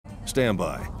Stand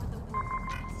by.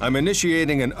 I'm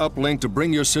initiating an uplink to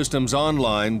bring your systems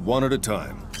online one at a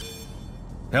time.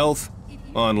 Health,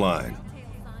 online.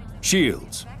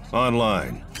 Shields,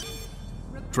 online.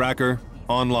 Tracker,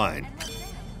 online.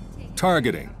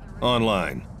 Targeting,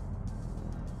 online.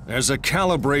 There's a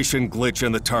calibration glitch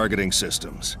in the targeting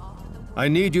systems. I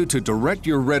need you to direct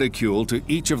your reticule to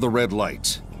each of the red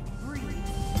lights.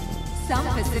 Some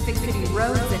Pacific City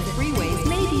roads and freeways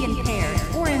may be impaired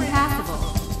or impassable.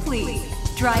 Please,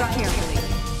 drive carefully.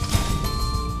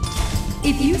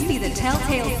 If you see the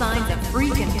telltale signs of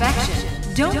freak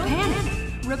infection, don't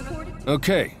panic. Report it.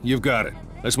 Okay, you've got it.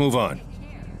 Let's move on.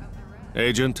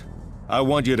 Agent, I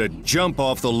want you to jump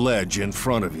off the ledge in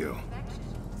front of you.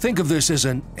 Think of this as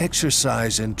an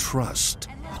exercise in trust.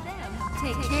 And let them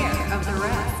take care of the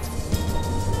rest.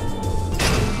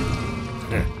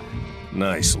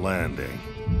 Nice landing.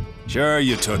 Sure,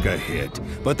 you took a hit,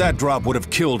 but that drop would have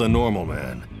killed a normal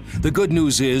man. The good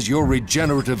news is your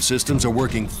regenerative systems are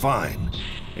working fine,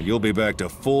 and you'll be back to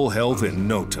full health in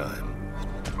no time.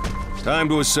 Time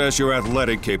to assess your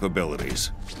athletic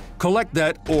capabilities. Collect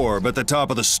that orb at the top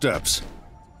of the steps.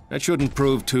 That shouldn't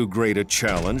prove too great a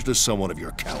challenge to someone of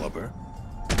your caliber.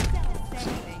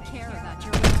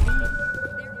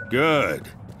 Good.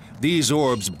 These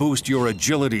orbs boost your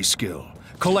agility skill.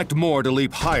 Collect more to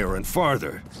leap higher and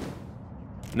farther.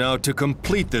 Now, to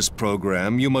complete this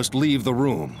program, you must leave the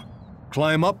room.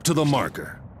 Climb up to the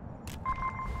marker.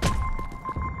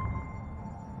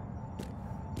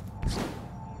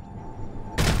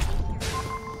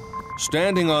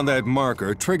 Standing on that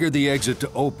marker triggered the exit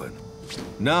to open.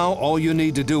 Now, all you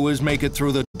need to do is make it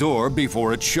through the door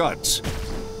before it shuts.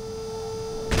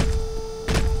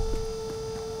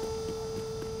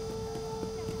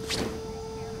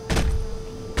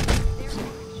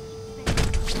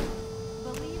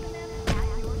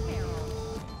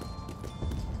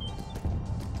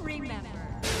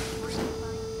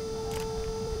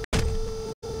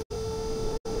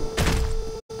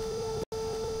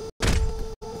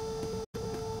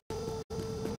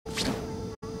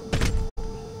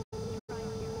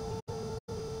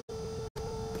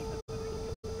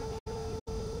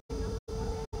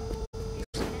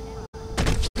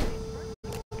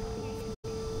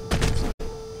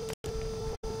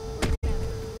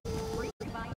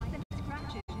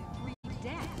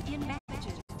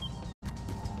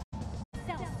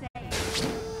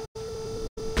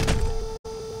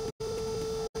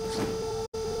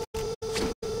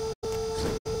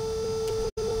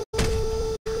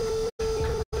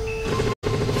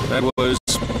 That was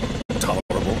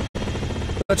tolerable.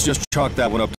 Let's just chalk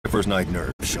that one up to first night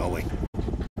nerves, shall we?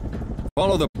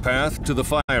 Follow the path to the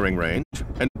firing range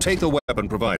and take the weapon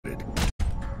provided.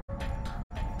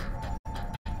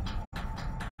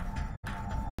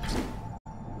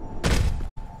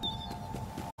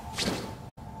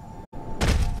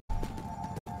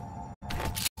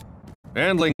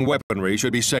 Handling weaponry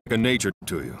should be second nature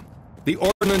to you. The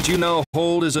ordnance you now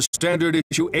hold is a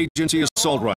standard-issue agency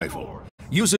assault rifle.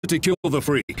 Use it to kill the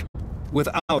freak,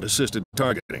 without assisted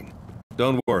targeting.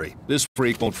 Don't worry, this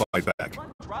freak won't fight back.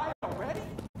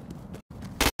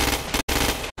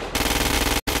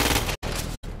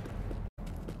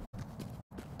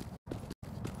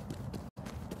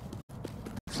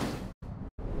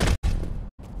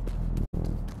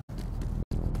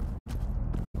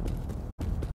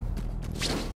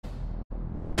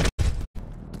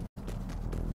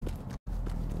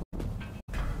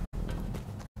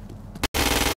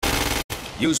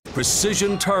 Use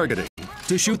precision targeting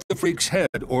to shoot the freak's head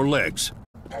or legs.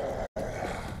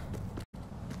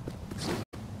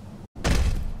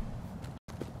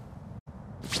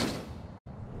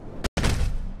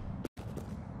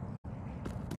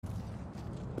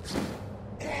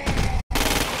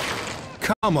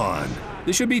 Come on,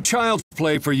 this should be child's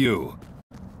play for you.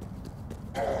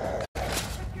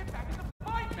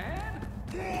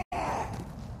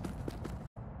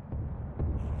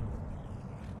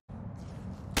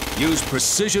 Use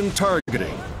precision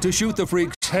targeting to shoot the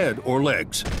freak's head or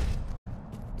legs.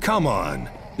 Come on,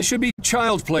 this should be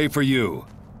child's play for you.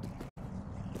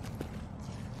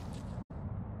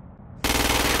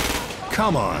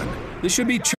 Come on, this should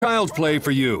be child's play for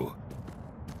you.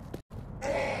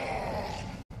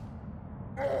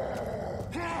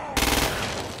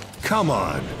 Come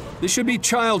on, this should be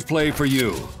child's play for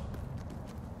you.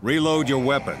 Reload your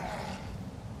weapon.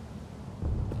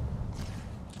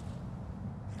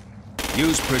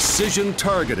 Use precision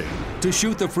targeting to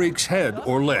shoot the freak's head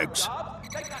or legs.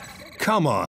 Come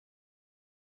on.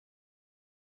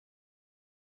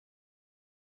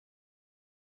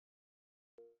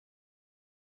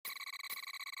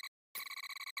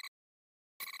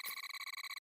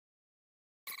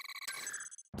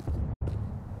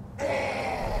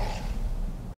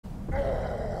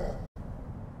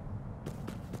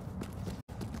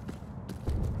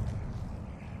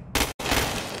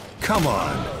 Come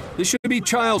on, this should be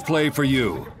child's play for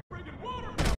you.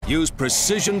 Use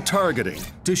precision targeting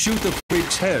to shoot the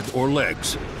freak's head or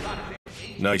legs.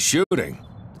 Nice shooting.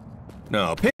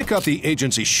 Now pick up the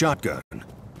agency shotgun.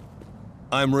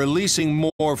 I'm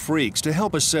releasing more freaks to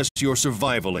help assess your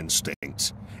survival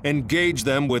instincts. Engage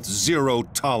them with zero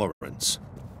tolerance.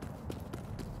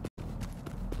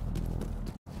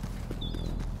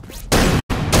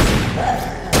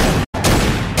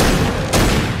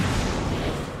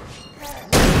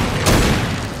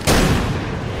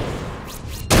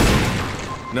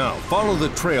 Now, follow the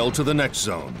trail to the next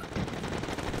zone.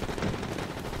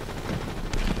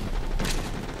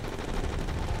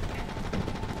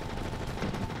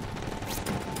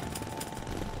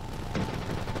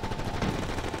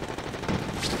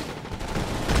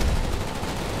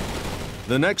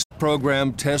 The next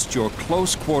program tests your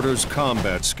close quarters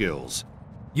combat skills.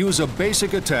 Use a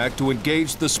basic attack to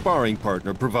engage the sparring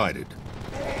partner provided.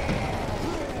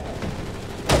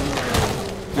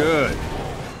 Good.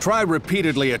 Try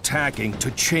repeatedly attacking to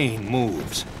chain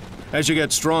moves. As you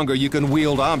get stronger, you can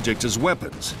wield objects as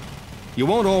weapons. You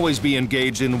won't always be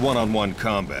engaged in one-on-one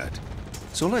combat.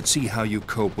 So let's see how you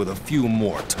cope with a few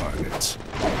more targets.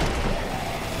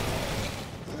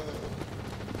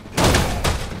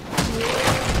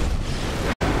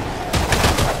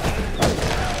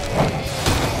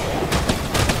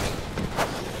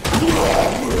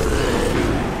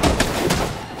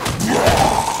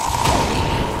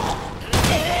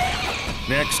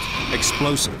 Next,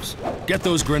 explosives. Get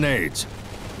those grenades.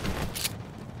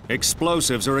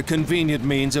 Explosives are a convenient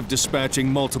means of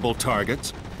dispatching multiple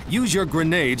targets. Use your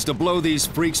grenades to blow these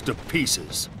freaks to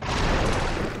pieces.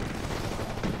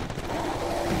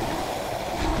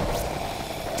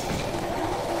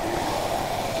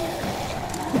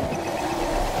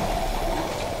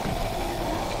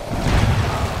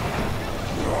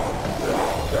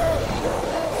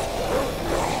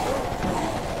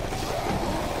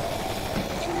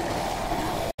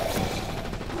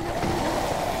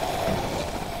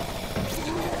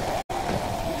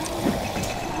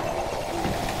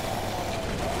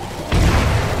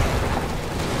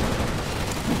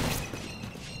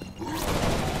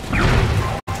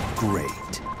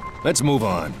 Great. Let's move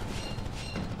on.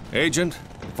 Agent,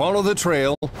 follow the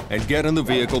trail and get in the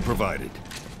vehicle provided.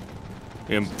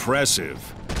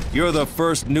 Impressive. You're the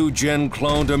first new-gen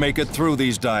clone to make it through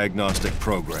these diagnostic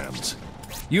programs.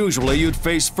 Usually you'd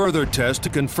face further tests to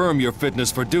confirm your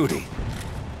fitness for duty.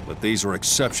 But these are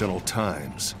exceptional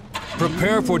times.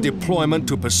 Prepare for deployment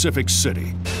to Pacific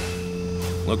City.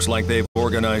 Looks like they've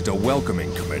organized a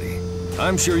welcoming committee.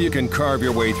 I'm sure you can carve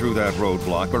your way through that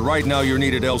roadblock, but right now you're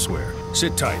needed elsewhere.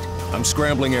 Sit tight. I'm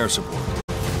scrambling air support.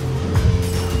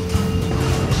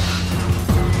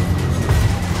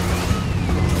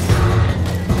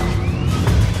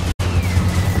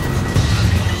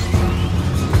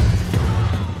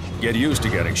 Get used to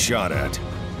getting shot at.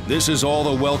 This is all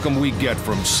the welcome we get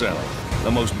from Cell,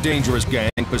 the most dangerous gang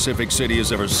Pacific City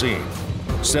has ever seen.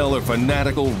 Cell are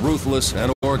fanatical, ruthless,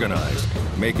 and organized,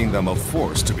 making them a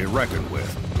force to be reckoned with.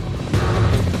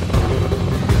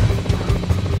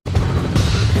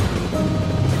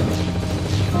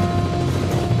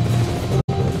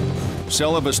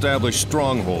 Cell have established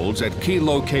strongholds at key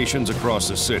locations across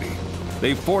the city.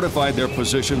 They've fortified their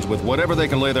positions with whatever they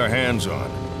can lay their hands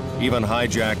on, even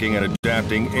hijacking and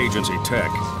adapting agency tech.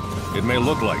 It may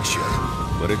look like shit,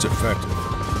 but it's effective.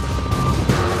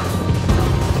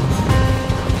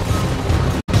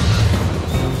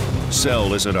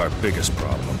 Cell isn't our biggest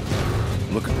problem.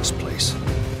 Look at this place.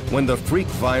 When the freak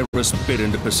virus bit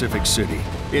into Pacific City,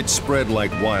 it spread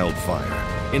like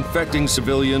wildfire, infecting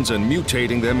civilians and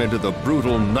mutating them into the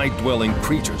brutal, night-dwelling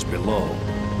creatures below.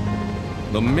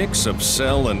 The mix of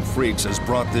Cell and freaks has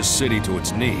brought this city to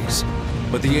its knees,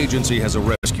 but the agency has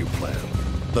a rescue plan.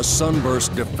 The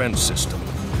Sunburst Defense System.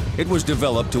 It was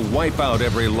developed to wipe out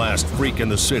every last freak in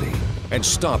the city and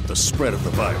stop the spread of the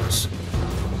virus.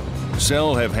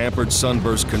 Cell have hampered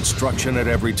Sunburst construction at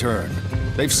every turn.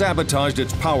 They've sabotaged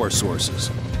its power sources,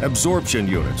 absorption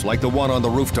units like the one on the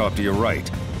rooftop to your right.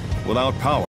 Without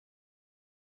power,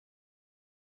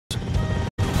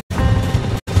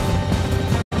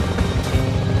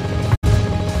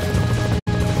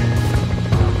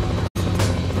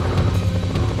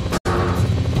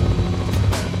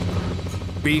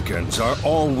 beacons are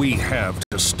all we have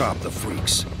to stop the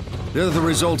freaks. They're the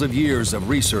result of years of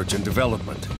research and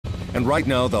development. And right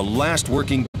now, the last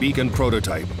working beacon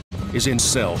prototype is in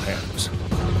Cell hands.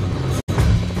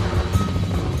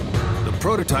 The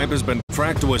prototype has been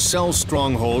tracked to a Cell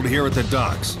stronghold here at the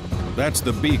docks. That's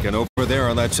the beacon over there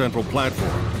on that central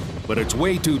platform. But it's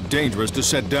way too dangerous to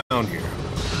set down here.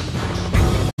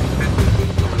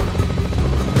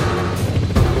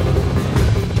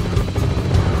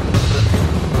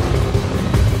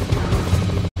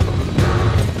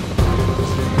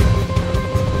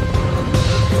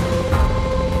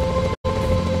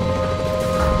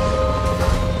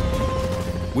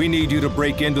 We need you to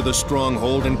break into the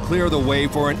stronghold and clear the way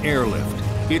for an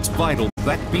airlift. It's vital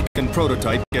that beacon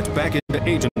prototype gets back into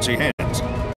agency hands.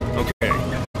 Okay,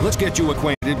 let's get you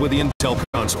acquainted with the Intel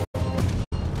console.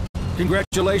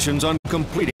 Congratulations on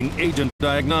completing agent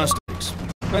diagnostics.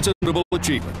 That's a notable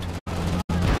achievement.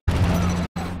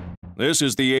 This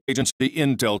is the agency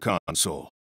Intel console.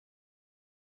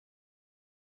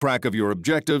 Track of your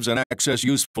objectives and access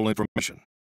useful information.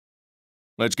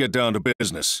 Let's get down to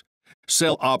business.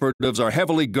 Cell operatives are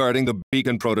heavily guarding the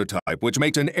beacon prototype, which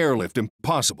makes an airlift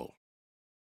impossible.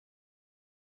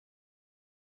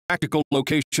 Tactical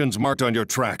locations marked on your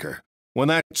tracker. When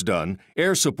that's done,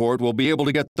 air support will be able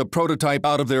to get the prototype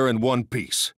out of there in one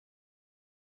piece.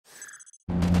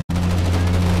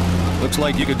 Looks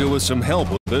like you could do with some help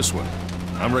with this one.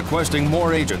 I'm requesting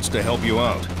more agents to help you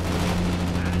out.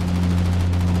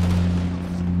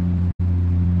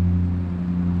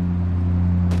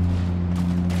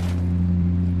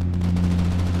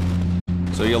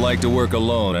 So you like to work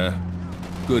alone, eh?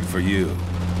 Good for you.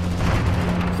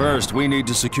 First, we need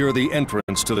to secure the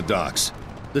entrance to the docks.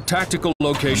 The tactical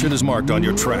location is marked on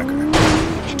your tracker.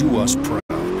 Do us proud.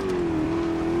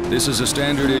 This is a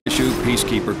standard-issue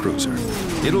Peacekeeper cruiser.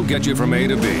 It'll get you from A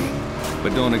to B,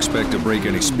 but don't expect to break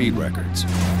any speed records.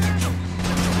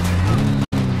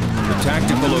 The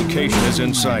tactical location is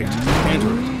in sight.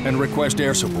 Enter it and request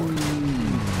air support.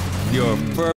 Your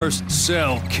first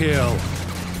cell kill.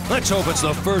 Let's hope it's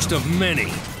the first of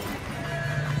many.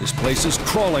 This place is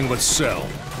crawling with cell.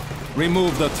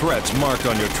 Remove the threats marked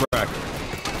on your tracker.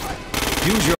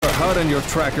 Use your HUD and your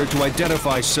tracker to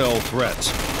identify cell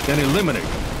threats, then eliminate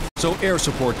them, so air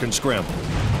support can scramble.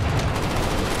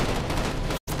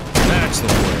 That's the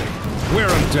way. Wear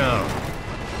them down.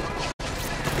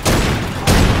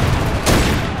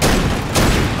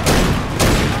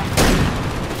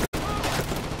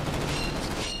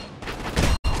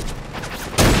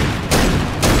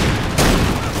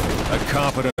 A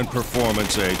competent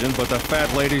performance agent, but the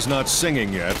fat lady's not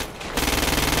singing yet.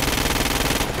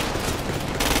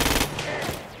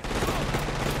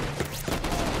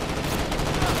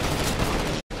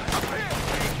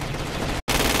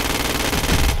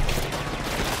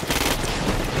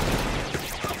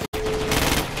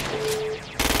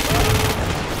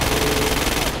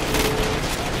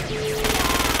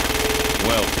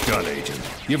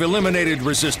 You've eliminated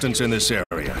resistance in this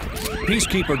area.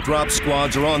 Peacekeeper drop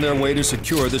squads are on their way to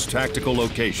secure this tactical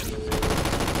location.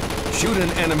 Shoot an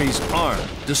enemy's arm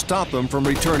to stop them from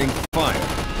returning fire.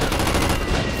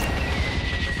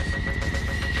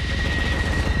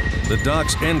 The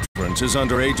dock's entrance is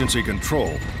under agency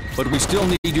control, but we still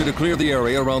need you to clear the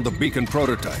area around the beacon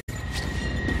prototype.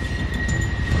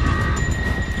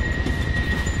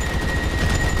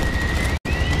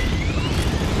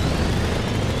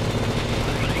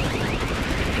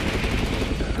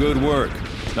 Good work.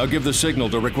 Now give the signal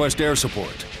to request air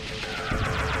support.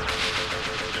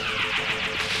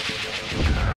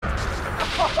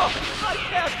 I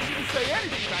can't even say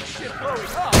anything about shit blowing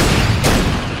up.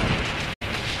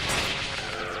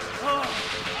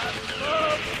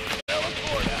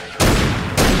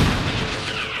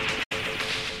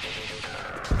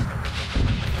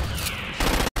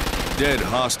 Dead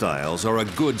hostiles are a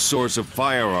good source of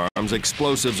firearms,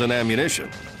 explosives, and ammunition.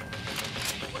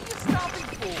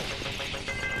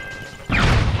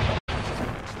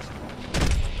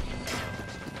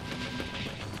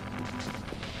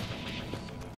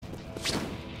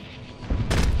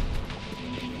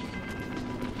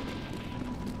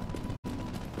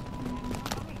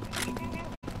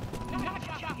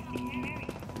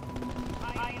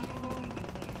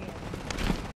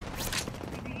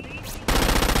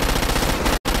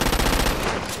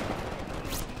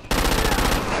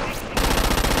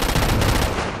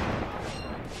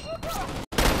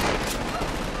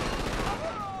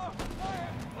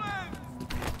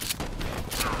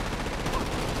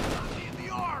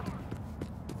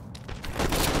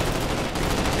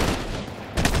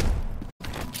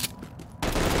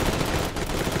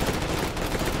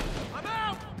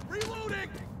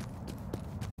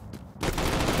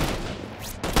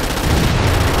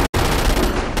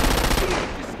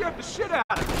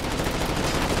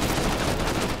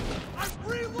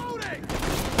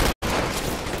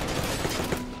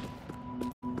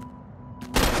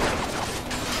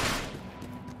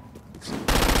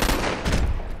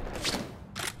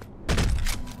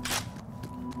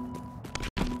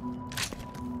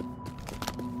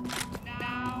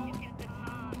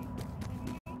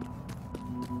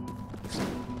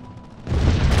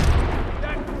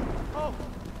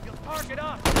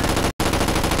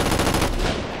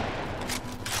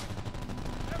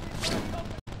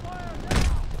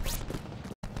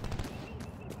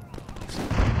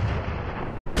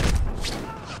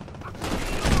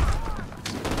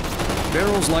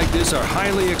 Cells like this are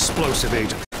highly explosive,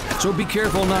 Agent. So be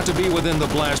careful not to be within the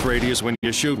blast radius when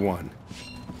you shoot one.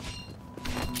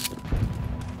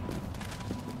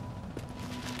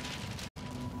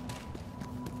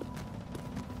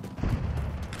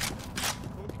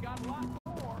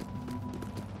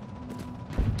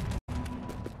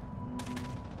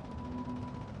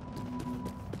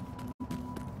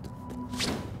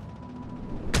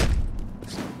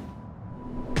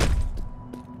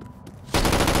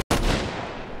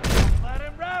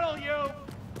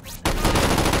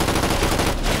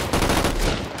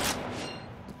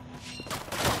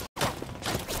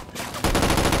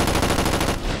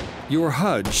 Your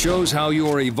HUD shows how you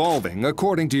are evolving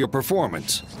according to your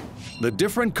performance. The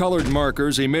different colored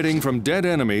markers emitting from dead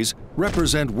enemies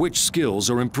represent which skills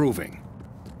are improving.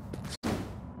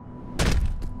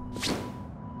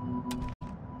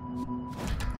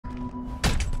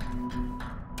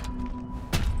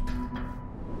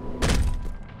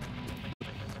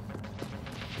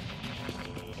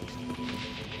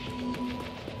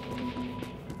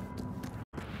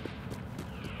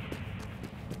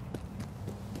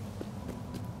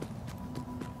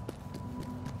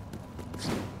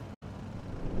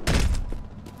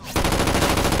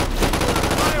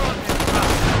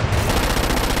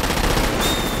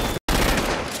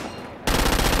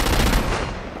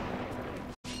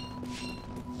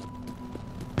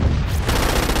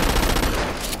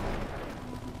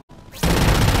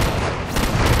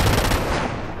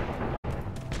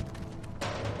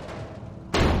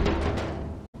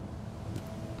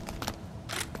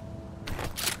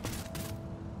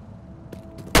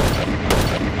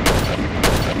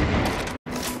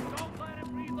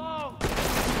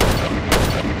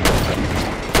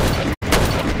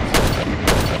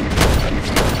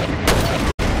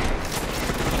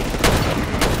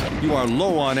 You are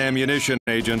low on ammunition,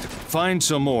 Agent. Find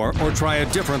some more or try a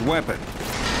different weapon.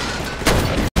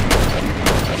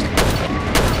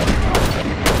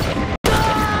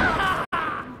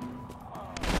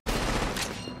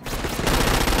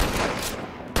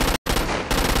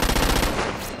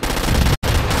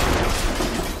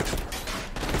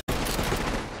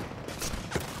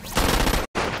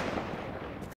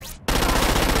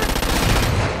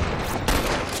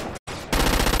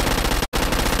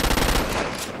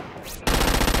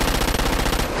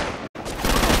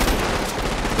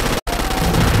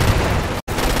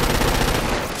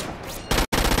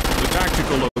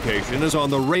 Location is on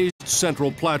the raised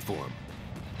central platform.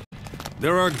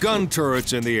 There are gun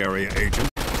turrets in the area, Agent.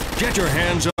 Get your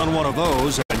hands on one of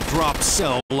those and drop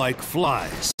cell like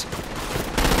flies.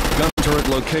 Gun turret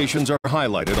locations are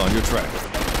highlighted on your tracker.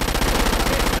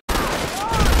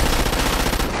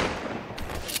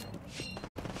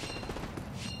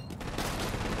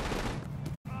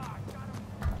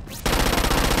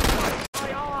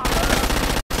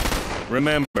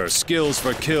 Remember, skills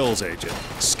for kills, Agent.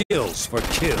 Skills for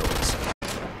kills.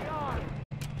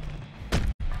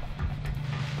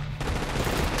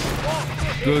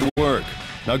 Good work.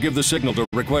 Now give the signal to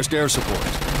request air support.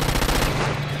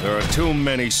 There are too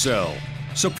many cell.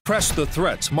 Suppress the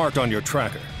threats marked on your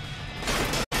tracker.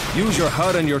 Use your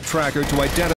HUD and your tracker to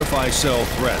identify cell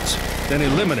threats, then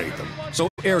eliminate them so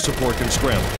air support can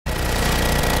scramble.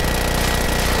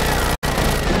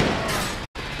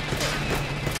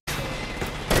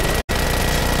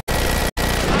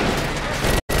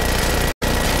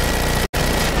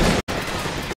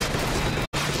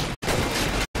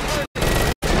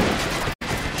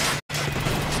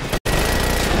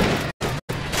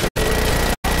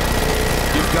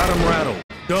 Got him rattled.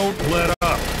 Don't let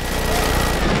up.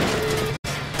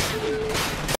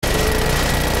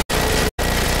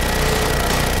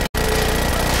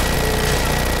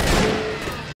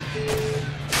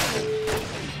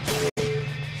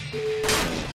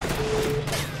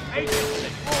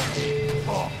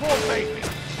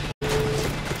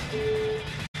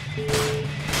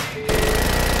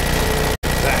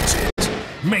 That's it.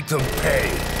 Make them pay.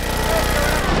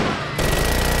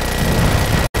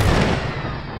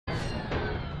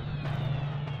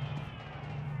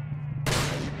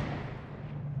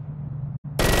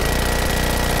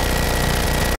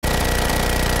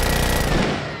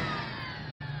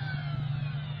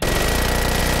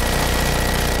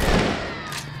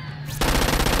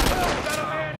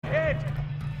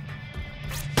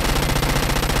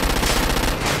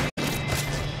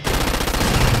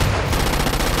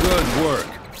 Good work.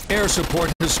 Air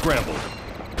support has scrambled.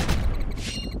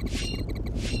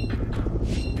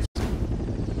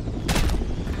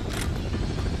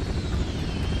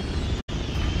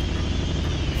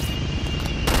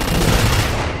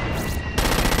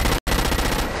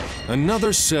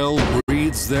 Another cell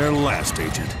breathes their last,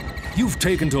 Agent. You've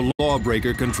taken to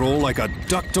lawbreaker control like a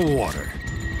duck to water.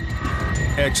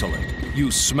 Excellent. You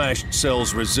smashed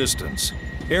Cell's resistance.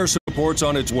 Air support's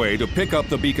on its way to pick up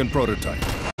the beacon prototype.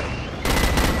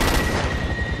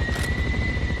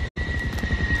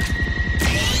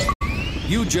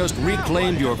 You just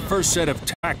reclaimed your first set of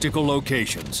tactical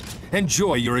locations.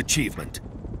 Enjoy your achievement.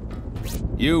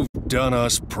 You've done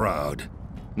us proud.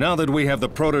 Now that we have the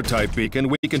prototype beacon,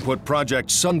 we can put Project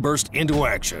Sunburst into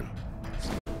action.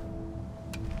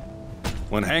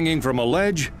 When hanging from a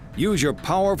ledge, use your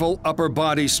powerful upper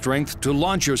body strength to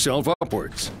launch yourself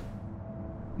upwards.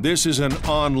 This is an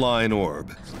online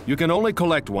orb. You can only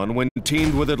collect one when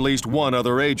teamed with at least one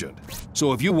other agent.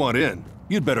 So if you want in,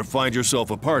 you'd better find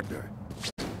yourself a partner.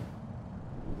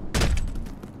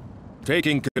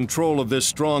 Taking control of this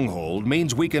stronghold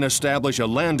means we can establish a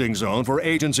landing zone for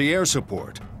agency air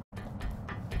support.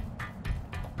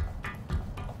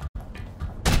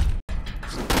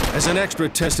 As an extra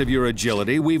test of your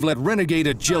agility, we've let renegade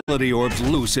agility orbs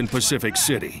loose in Pacific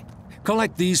City.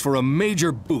 Collect these for a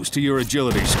major boost to your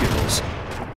agility skills.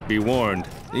 Be warned,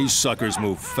 these suckers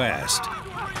move fast.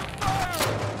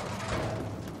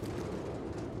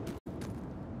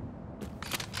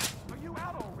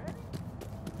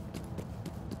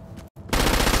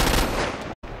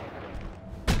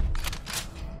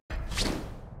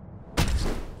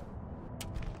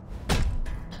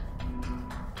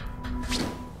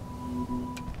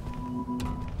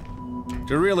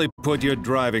 To really put your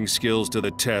driving skills to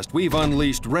the test, we've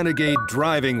unleashed renegade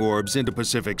driving orbs into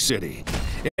Pacific City.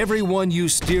 Every one you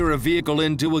steer a vehicle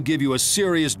into will give you a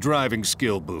serious driving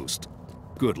skill boost.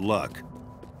 Good luck.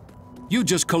 You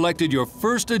just collected your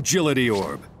first agility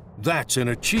orb. That's an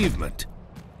achievement.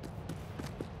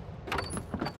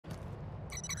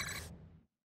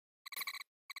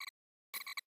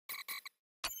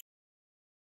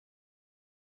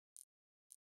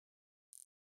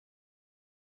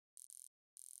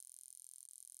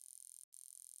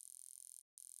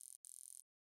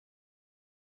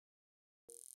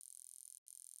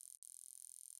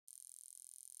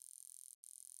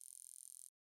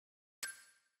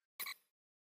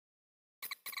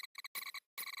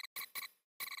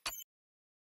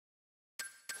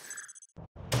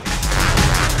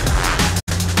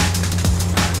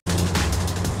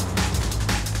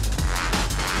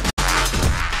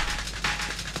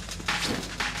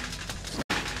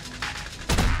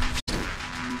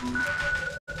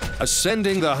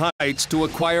 Ascending the heights to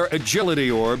acquire agility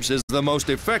orbs is the most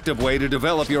effective way to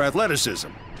develop your athleticism.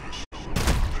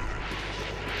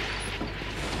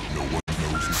 No one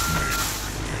knows his name.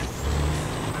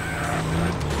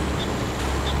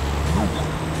 No one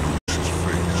knows his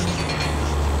face.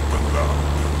 But thou,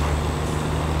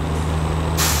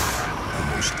 the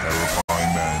most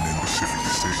terrifying man in Pacific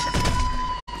City.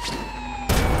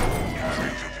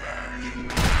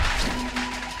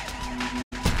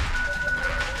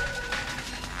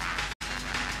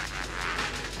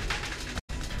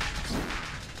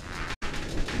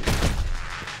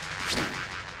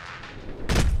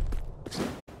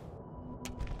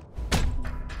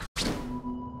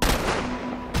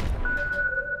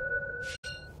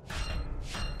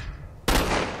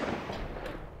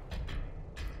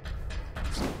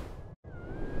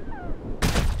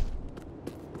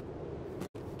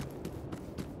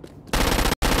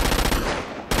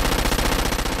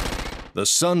 The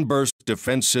Sunburst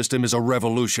defense system is a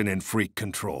revolution in freak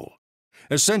control.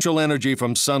 Essential energy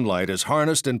from sunlight is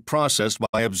harnessed and processed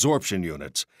by absorption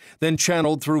units, then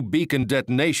channeled through beacon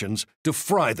detonations to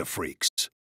fry the freaks.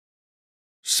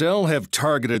 Cell have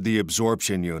targeted the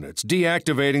absorption units,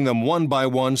 deactivating them one by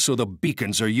one so the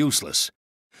beacons are useless.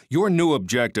 Your new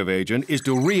objective, Agent, is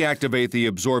to reactivate the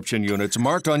absorption units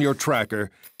marked on your tracker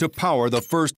to power the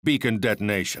first beacon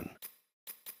detonation.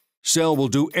 Cell will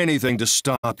do anything to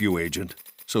stop you, Agent,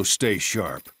 so stay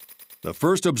sharp. The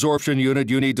first absorption unit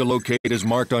you need to locate is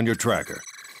marked on your tracker.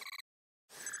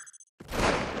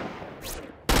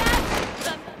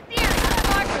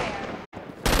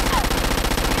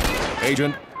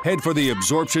 Agent, head for the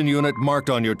absorption unit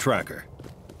marked on your tracker.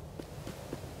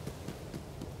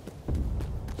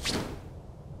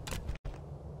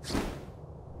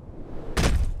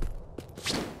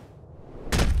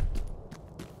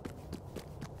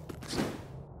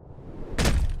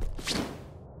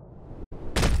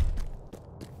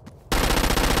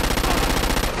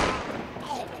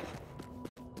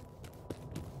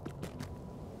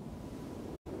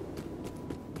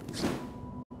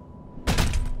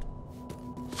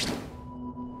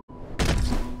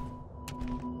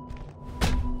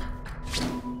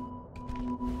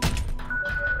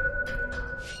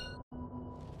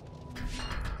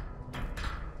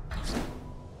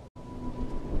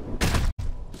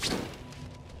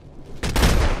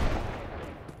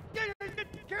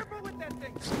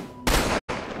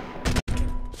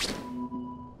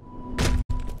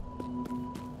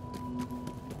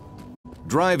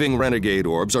 Driving renegade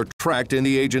orbs are tracked in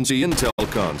the agency intel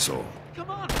console. Come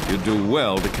on. You'd do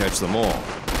well to catch them all.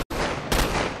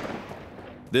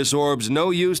 This orb's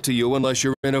no use to you unless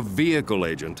you're in a vehicle,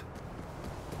 Agent.